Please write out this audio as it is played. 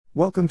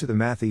Welcome to the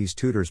Math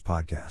Tutors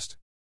podcast.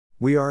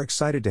 We are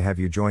excited to have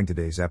you join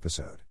today's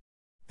episode.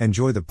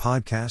 Enjoy the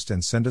podcast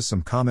and send us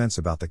some comments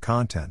about the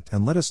content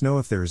and let us know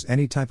if there is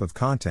any type of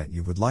content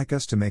you would like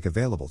us to make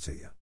available to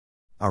you.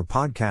 Our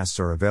podcasts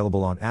are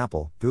available on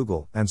Apple,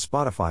 Google, and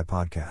Spotify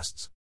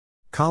podcasts.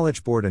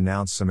 College Board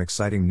announced some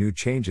exciting new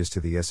changes to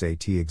the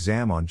SAT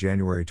exam on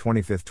January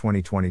 25,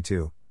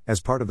 2022,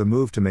 as part of the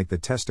move to make the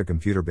test a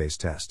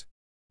computer-based test.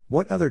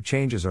 What other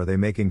changes are they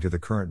making to the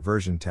current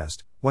version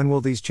test? When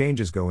will these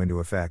changes go into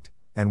effect?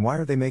 And why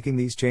are they making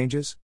these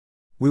changes?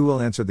 We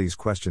will answer these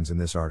questions in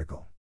this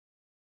article.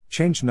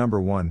 Change number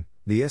 1,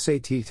 the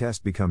SAT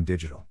test become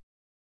digital.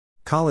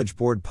 College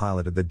Board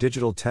piloted the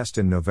digital test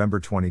in November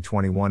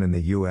 2021 in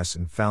the US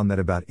and found that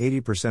about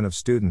 80% of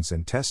students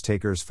and test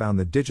takers found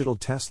the digital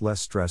test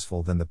less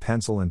stressful than the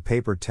pencil and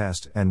paper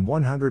test, and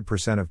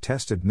 100% of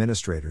test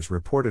administrators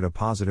reported a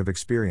positive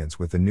experience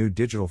with the new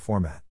digital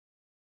format.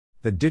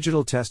 The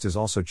digital test is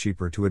also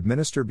cheaper to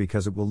administer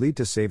because it will lead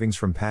to savings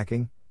from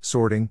packing,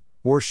 sorting,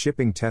 or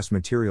shipping test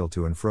material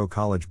to and fro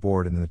College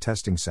Board and the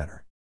testing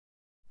center.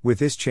 With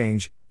this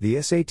change,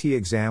 the SAT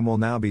exam will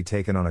now be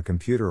taken on a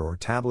computer or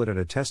tablet at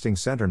a testing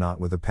center, not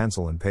with a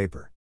pencil and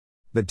paper.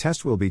 The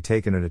test will be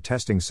taken at a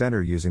testing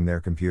center using their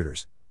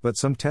computers, but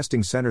some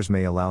testing centers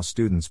may allow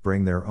students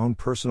bring their own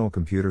personal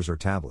computers or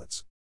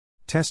tablets.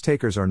 Test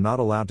takers are not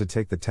allowed to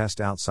take the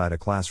test outside a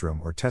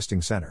classroom or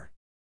testing center.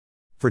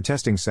 For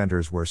testing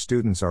centers where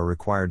students are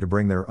required to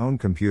bring their own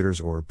computers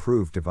or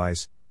approved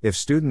device, if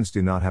students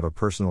do not have a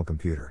personal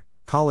computer,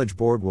 College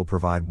Board will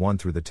provide one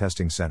through the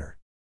testing center.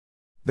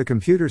 The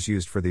computers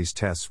used for these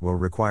tests will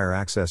require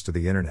access to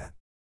the internet.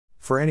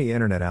 For any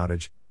internet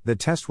outage, the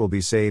test will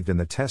be saved and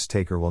the test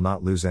taker will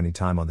not lose any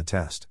time on the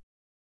test.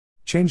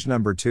 Change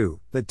number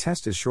 2, the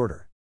test is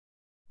shorter.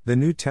 The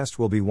new test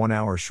will be 1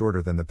 hour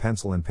shorter than the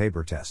pencil and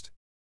paper test.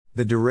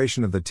 The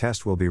duration of the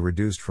test will be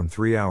reduced from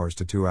 3 hours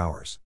to 2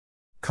 hours.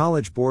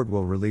 College Board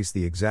will release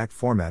the exact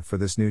format for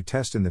this new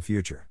test in the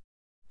future.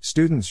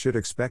 Students should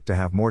expect to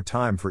have more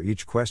time for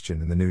each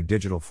question in the new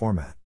digital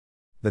format.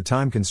 The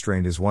time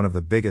constraint is one of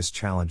the biggest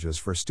challenges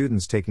for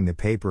students taking the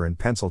paper and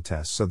pencil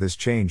tests, so this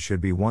change should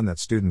be one that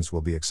students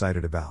will be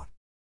excited about.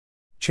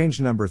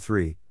 Change number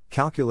 3,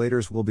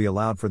 calculators will be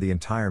allowed for the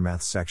entire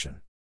math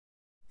section.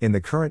 In the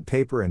current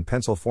paper and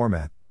pencil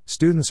format,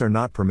 students are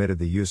not permitted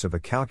the use of a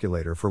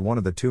calculator for one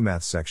of the two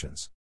math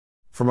sections.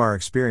 From our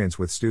experience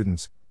with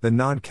students, the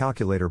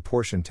non-calculator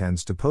portion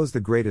tends to pose the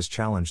greatest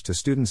challenge to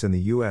students in the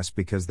US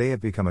because they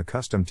have become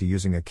accustomed to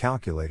using a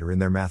calculator in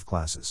their math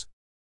classes.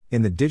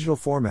 In the digital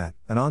format,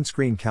 an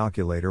on-screen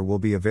calculator will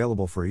be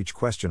available for each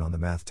question on the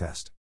math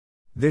test.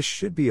 This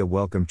should be a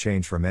welcome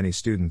change for many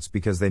students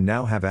because they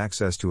now have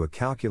access to a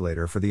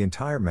calculator for the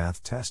entire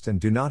math test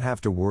and do not have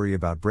to worry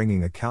about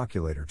bringing a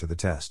calculator to the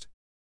test.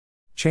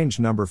 Change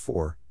number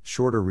 4,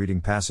 shorter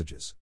reading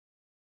passages.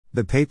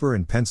 The paper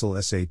and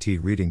pencil SAT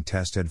reading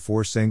test had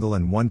 4 single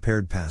and 1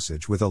 paired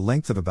passage with a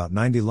length of about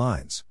 90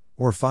 lines,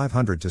 or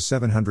 500 to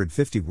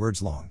 750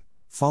 words long,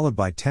 followed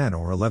by 10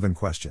 or 11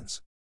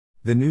 questions.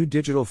 The new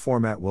digital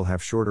format will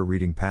have shorter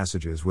reading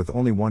passages with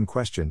only 1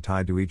 question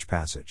tied to each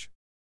passage.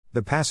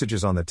 The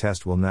passages on the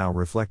test will now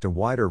reflect a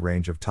wider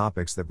range of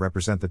topics that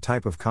represent the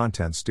type of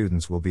content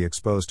students will be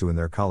exposed to in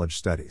their college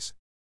studies.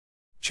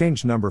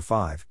 Change number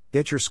 5,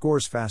 get your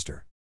scores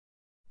faster.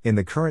 In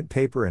the current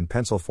paper and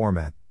pencil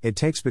format, it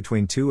takes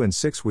between 2 and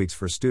 6 weeks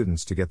for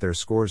students to get their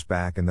scores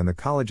back, and then the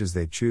colleges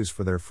they choose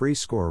for their free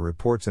score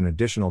reports an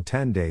additional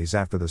 10 days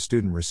after the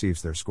student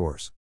receives their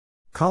scores.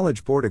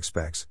 College Board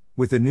expects,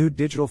 with the new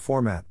digital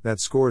format, that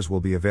scores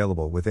will be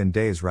available within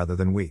days rather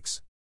than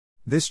weeks.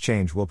 This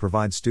change will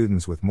provide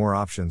students with more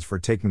options for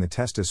taking the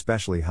test,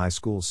 especially high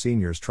school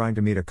seniors trying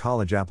to meet a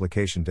college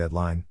application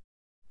deadline.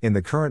 In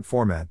the current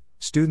format,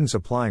 students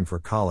applying for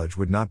college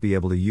would not be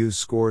able to use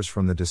scores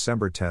from the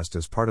December test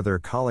as part of their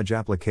college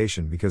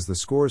application because the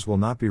scores will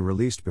not be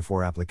released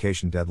before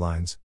application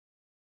deadlines.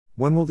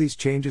 When will these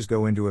changes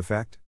go into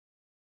effect?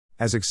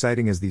 As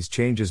exciting as these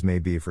changes may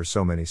be for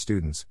so many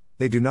students,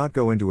 they do not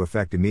go into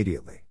effect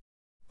immediately.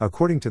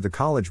 According to the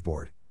College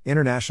Board,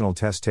 international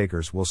test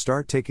takers will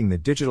start taking the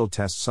digital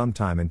test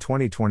sometime in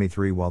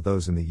 2023, while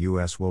those in the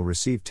US will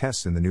receive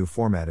tests in the new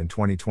format in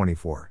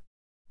 2024.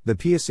 The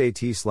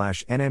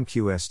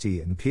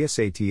PSAT/NMQST and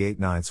PSAT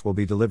 8/9 will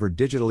be delivered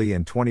digitally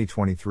in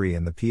 2023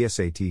 and the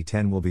PSAT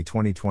 10 will be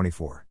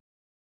 2024.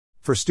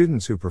 For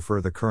students who prefer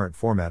the current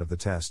format of the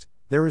test,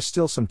 there is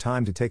still some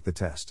time to take the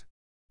test.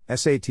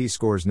 SAT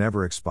scores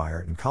never expire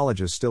and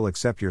colleges still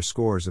accept your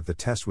scores if the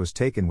test was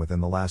taken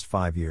within the last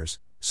 5 years,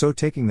 so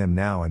taking them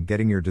now and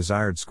getting your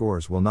desired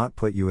scores will not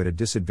put you at a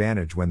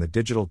disadvantage when the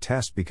digital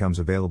test becomes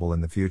available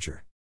in the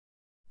future.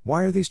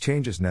 Why are these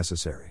changes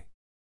necessary?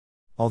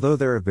 Although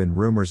there have been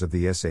rumors of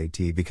the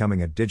SAT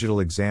becoming a digital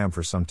exam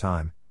for some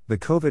time, the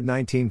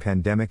COVID-19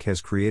 pandemic has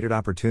created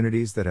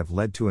opportunities that have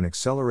led to an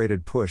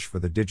accelerated push for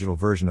the digital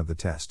version of the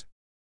test.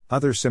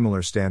 Other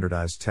similar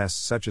standardized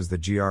tests such as the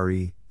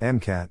GRE,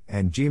 MCAT,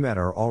 and GMAT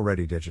are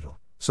already digital,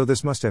 so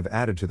this must have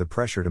added to the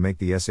pressure to make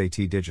the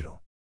SAT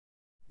digital.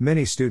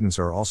 Many students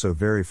are also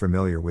very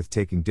familiar with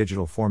taking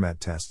digital format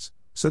tests,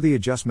 so the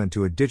adjustment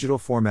to a digital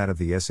format of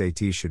the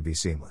SAT should be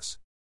seamless.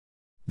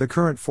 The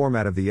current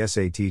format of the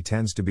SAT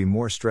tends to be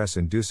more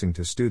stress-inducing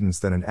to students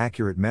than an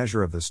accurate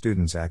measure of the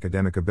student's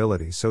academic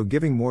ability, so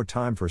giving more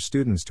time for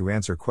students to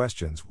answer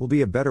questions will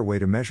be a better way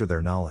to measure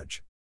their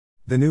knowledge.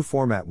 The new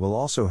format will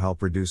also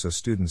help reduce a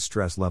student's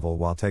stress level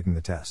while taking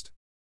the test.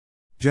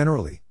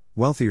 Generally,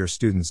 wealthier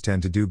students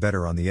tend to do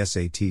better on the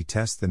SAT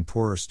test than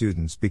poorer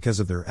students because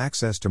of their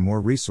access to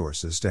more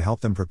resources to help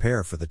them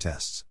prepare for the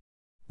tests.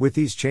 With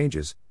these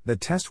changes, the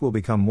test will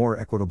become more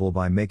equitable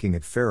by making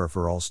it fairer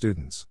for all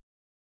students.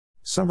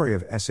 Summary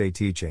of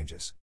SAT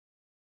changes.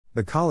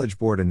 The College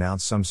Board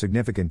announced some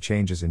significant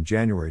changes in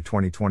January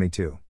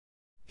 2022.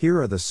 Here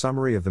are the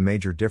summary of the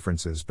major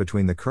differences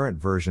between the current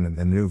version and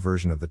the new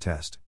version of the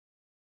test.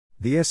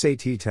 The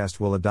SAT test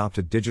will adopt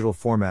a digital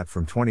format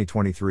from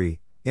 2023,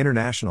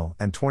 International,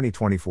 and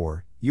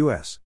 2024,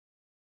 US.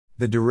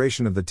 The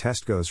duration of the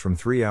test goes from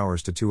 3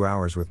 hours to 2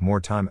 hours with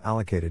more time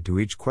allocated to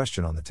each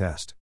question on the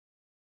test.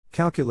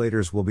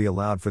 Calculators will be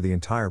allowed for the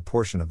entire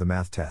portion of the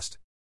math test.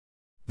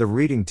 The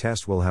reading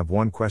test will have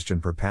one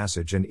question per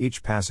passage and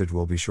each passage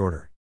will be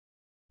shorter.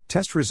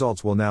 Test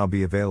results will now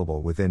be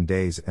available within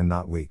days and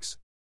not weeks.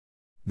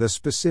 The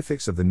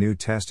specifics of the new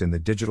test in the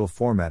digital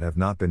format have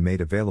not been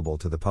made available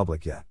to the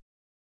public yet.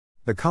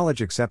 The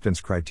college acceptance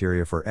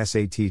criteria for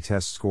SAT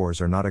test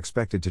scores are not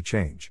expected to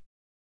change.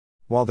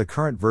 While the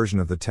current version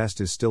of the test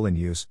is still in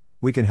use,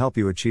 we can help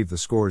you achieve the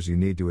scores you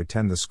need to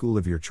attend the school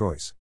of your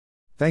choice.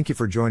 Thank you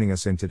for joining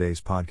us in today's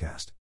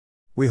podcast.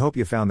 We hope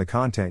you found the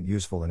content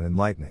useful and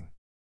enlightening.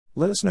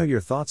 Let us know your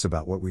thoughts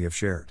about what we have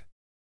shared.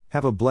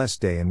 Have a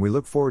blessed day and we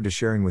look forward to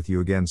sharing with you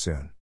again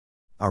soon.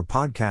 Our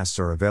podcasts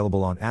are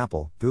available on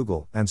Apple,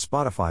 Google, and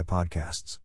Spotify podcasts.